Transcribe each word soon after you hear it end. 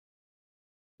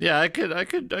Yeah, I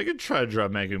could try draw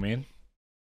Megumin.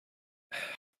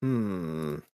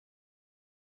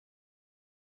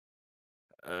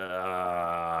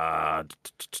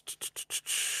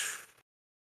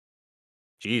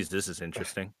 Jeez, this is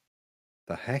interesting.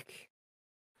 The heck?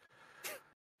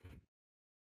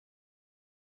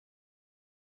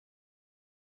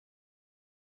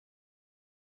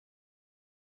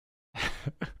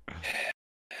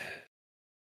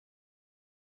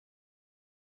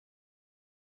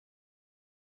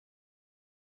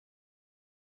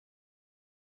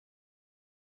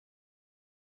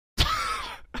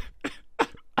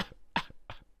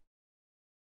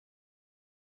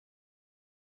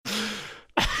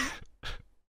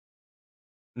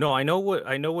 No, I know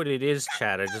what it is,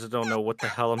 Chad. I just don't know what the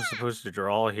hell I'm supposed to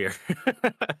draw here.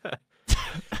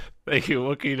 Thank you,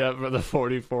 looking up for the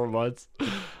 44 months.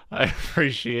 I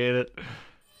appreciate it.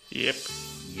 Yep.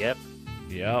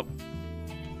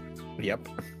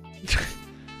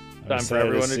 Time for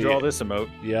everyone to draw this emote.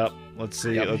 Yep. Let's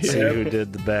see who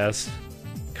did the best.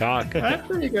 Cock. That's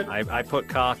pretty good. I put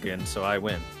cock in, so I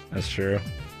win. That's true.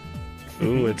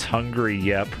 Ooh, it's hungry.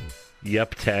 Yep.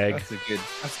 Yep tag.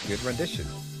 That's a good rendition.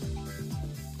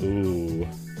 Ooh,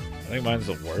 I think mine's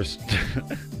the worst.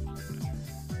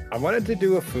 I wanted to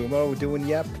do a Fumo doing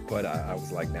yep, but I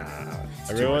was like, nah.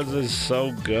 Everyone's is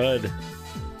so good.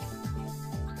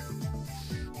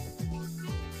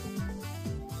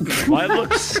 Mine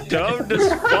looks stoned as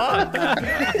fuck.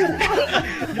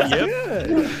 Yep.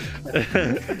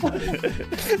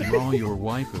 Draw your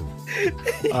waifu.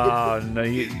 Oh no,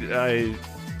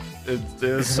 it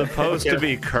was supposed to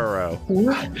be Kuro.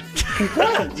 What?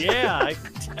 Yeah, I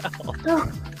could tell.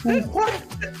 What?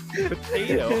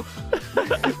 Potato.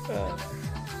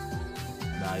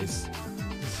 Nice.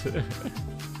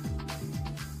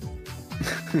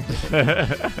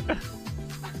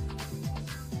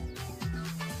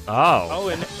 Oh,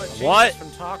 and it what?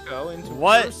 From taco into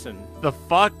What? person. The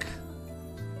fuck?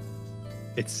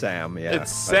 It's Sam, yeah.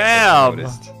 It's Sam.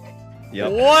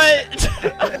 Yep. What?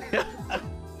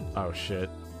 Oh shit.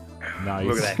 Nice.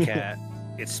 Look at that cat.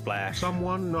 It's Splash.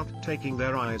 Someone not taking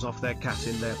their eyes off their cat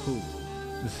in their pool.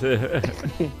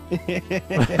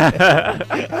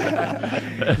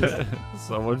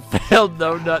 Someone failed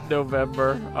No Nut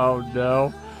November. Oh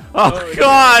no. Oh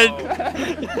god!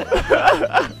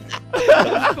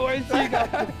 Of course you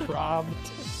got the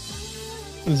prompt.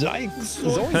 Zikes.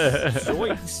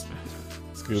 Zoinks.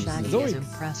 Shaggy is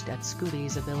impressed at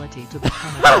Scooty's ability to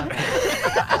become a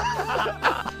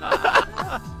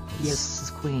Yes,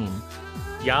 queen.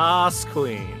 Yas,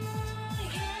 queen.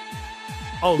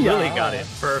 Oh, Lily got it.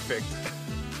 Perfect.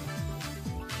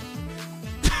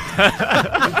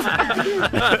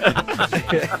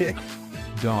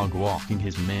 Dog walking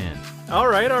his man. All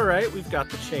right. We've got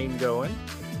the chain going.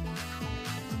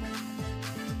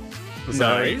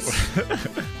 Nice.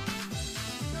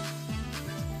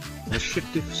 The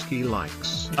Shiftifsky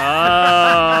likes.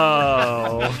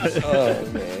 Oh. Oh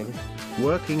man.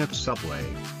 Working at Subway.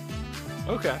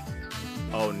 Okay.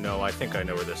 Oh no, I think I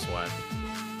know where this went.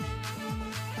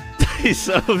 He's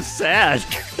so sad.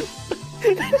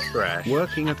 Trash.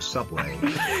 Working at Subway.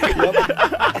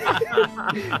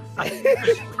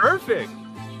 Perfect.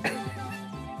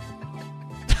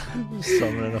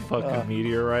 Summoning a fucking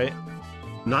meteorite.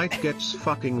 Knight gets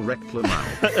fucking rectal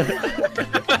mouth.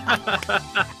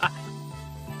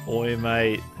 Oi,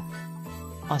 mate.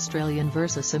 Australian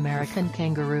versus American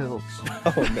kangaroo.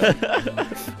 Oh no.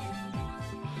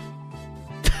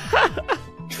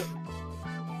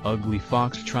 Ugly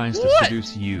fox tries to What?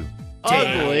 seduce you.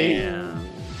 Ugly. Damn.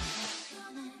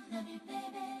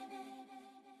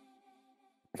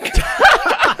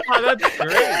 Oh, that's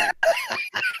great.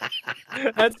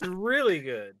 That's really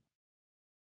good.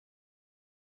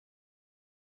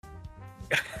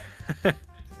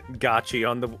 Gotchi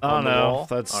on the Oh the no, wall.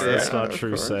 that's All that's right. not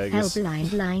true, Sagas.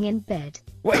 Hellblind lying in bed.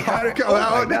 Wait, how did it go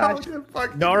out now?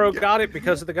 Naro got it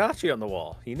because of the gotchi on the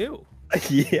wall. He knew.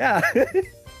 Yeah.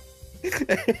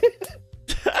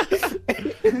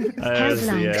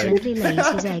 Hellblind gently lays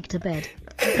his egg to bed.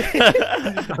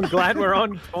 I'm glad we're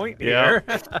on point here.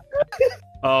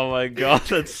 Oh my god,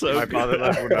 that's so My good. father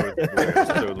left when I was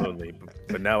so lonely,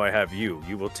 but now I have you.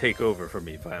 You will take over for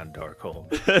me, Van Darkholm.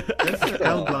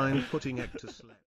 Hellblind putting egg to sleep.